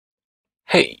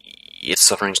Hey, it's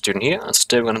Suffering Student here, and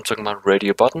today we're going to be talking about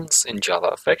radio buttons in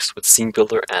JavaFX with Scene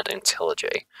Builder and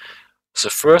IntelliJ. So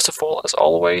first of all, as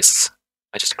always,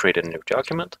 I just created a new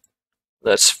document.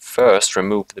 Let's first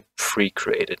remove the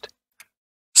pre-created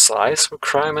size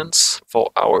requirements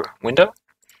for our window,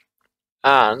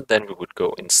 and then we would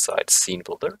go inside Scene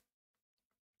Builder.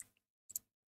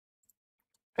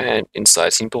 And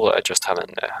inside Scene Builder, I just have a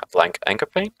blank anchor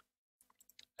pane,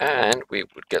 and we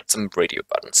would get some radio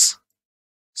buttons.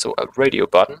 So a radio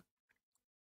button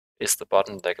is the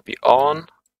button that can be on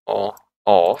or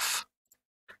off.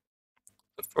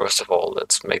 But first of all,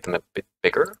 let's make them a bit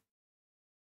bigger.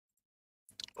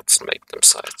 Let's make them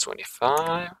size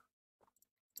 25.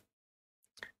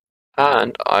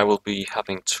 And I will be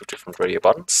having two different radio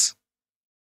buttons.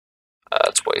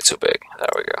 That's way too big. There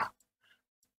we go.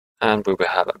 And we will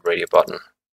have a radio button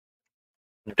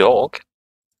dog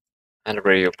and a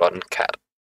radio button cat.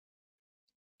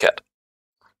 Cat.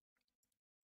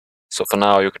 So for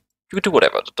now, you could do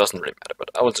whatever. It doesn't really matter. But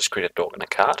I will just create a dog and a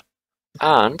cat.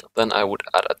 And then I would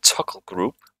add a toggle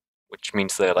group, which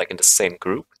means they're like in the same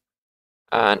group.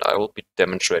 And I will be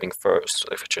demonstrating first.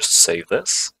 If I just save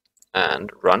this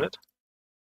and run it.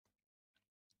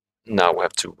 Now we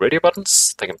have two radio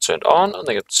buttons. They can be turned on and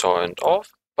they can be turned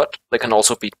off, but they can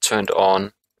also be turned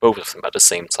on, both of them at the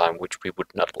same time, which we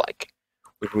would not like.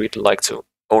 We'd really like to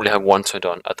only have one turned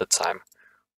on at a time,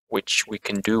 which we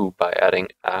can do by adding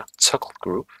a toggle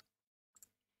group.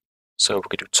 So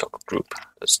we can do toggle group.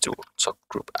 Let's do toggle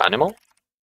group animal.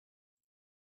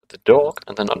 The dog,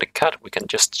 and then on the cat we can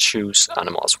just choose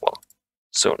animal as well.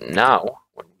 So now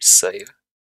when we save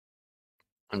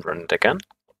and run it again,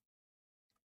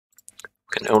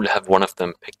 we can only have one of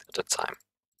them picked at a time.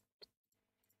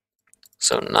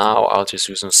 So now I'll just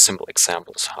use some simple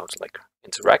examples how to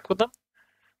interact with them.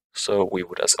 So we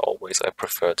would, as always, I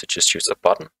prefer to just use a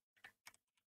button.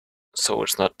 So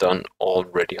it's not done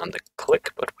already on the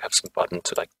click, but we have some button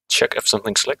to check if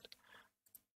something's clicked.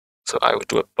 So I would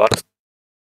do a button.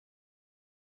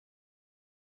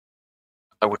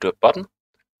 I would do a button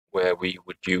where we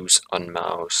would use on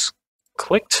mouse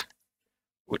clicked.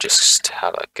 We just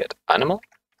have a get animal.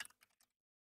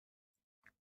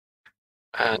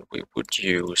 And we would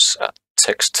use a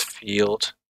text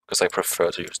field, because I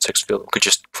prefer to use text field. We could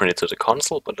just print it to the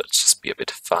console, but let's just be a bit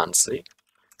fancy.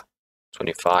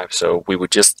 25. So we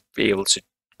would just be able to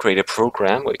create a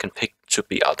program where you can pick to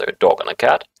be either a dog and a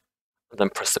cat, and then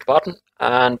press the button,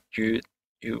 and you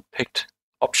picked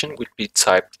option would be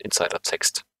typed inside a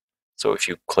text. So if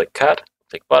you click cat,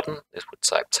 click button, this would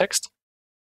type text.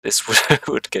 This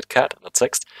would get cat, not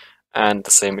text. And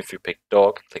the same if you pick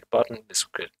dog, click button, this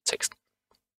would get text.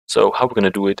 So how we're going to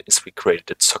do it is we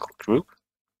created a toggle group.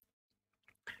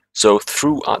 So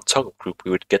through our toggle group,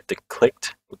 we would get the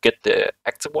clicked, we get the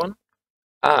active one,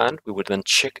 and we would then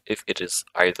check if it is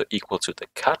either equal to the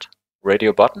cat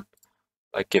radio button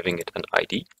by giving it an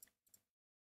ID,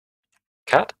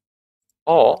 cat,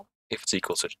 or if it's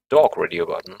equal to the dog radio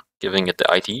button, giving it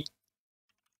the ID,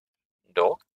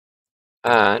 dog,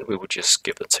 and we would just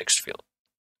give the text field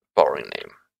boring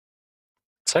name,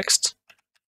 text,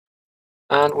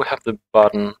 and we have the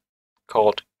button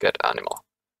called get animal.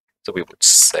 So we would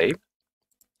save,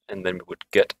 and then we would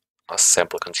get a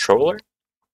sample controller,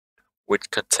 which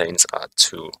contains our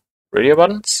two radio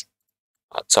buttons,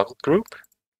 our toggle group,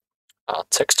 our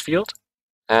text field,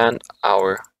 and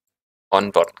our on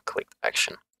button clicked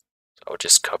action. So I'll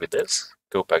just copy this,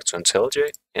 go back to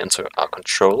IntelliJ, enter our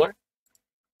controller,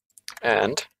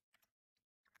 and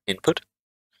input.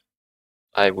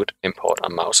 I would import a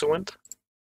mouse event,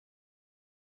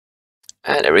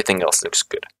 and everything else looks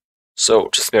good. So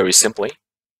just very simply,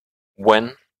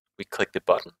 when we click the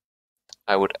button,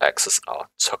 I would access our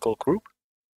toggle group,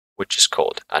 which is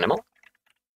called animal,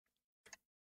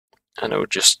 and I would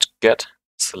just get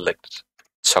selected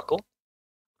toggle.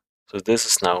 So this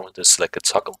is now the selected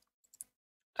toggle,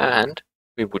 and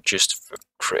we would just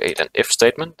create an if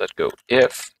statement that go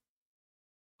if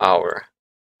our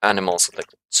animal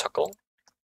selected toggle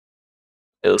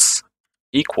is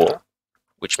equal,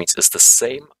 which means it's the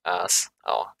same as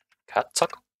our cat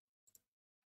toggle,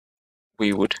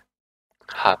 we would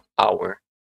have our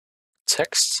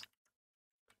text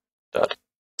dot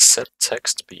set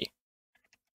text be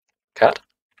cat,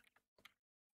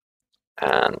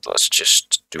 and let's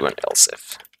just do an else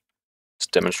if to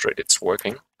demonstrate it's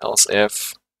working. Else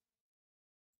if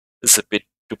this is a bit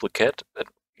duplicate, but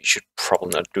you should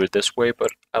probably not do it this way,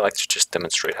 but I like to just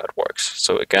demonstrate how it works.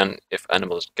 So again, if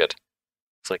animals get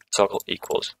like toggle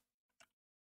equals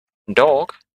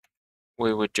dog,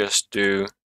 we would just do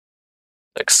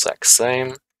the exact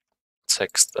same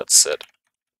text that said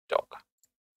dog.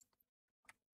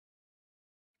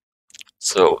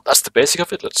 So that's the basic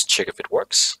of it. Let's check if it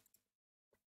works.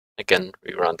 Again,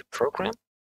 we run the program.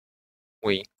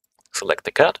 We select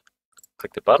the cat,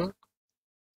 click the button.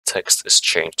 Text is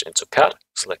changed into cat,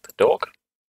 select the dog,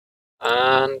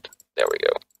 and there we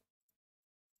go.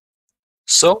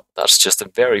 So that's just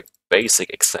a very basic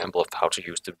example of how to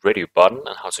use the radio button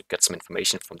and how to get some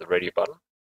information from the radio button.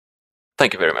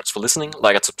 Thank you very much for listening,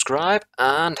 like and subscribe,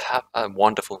 and have a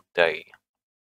wonderful day.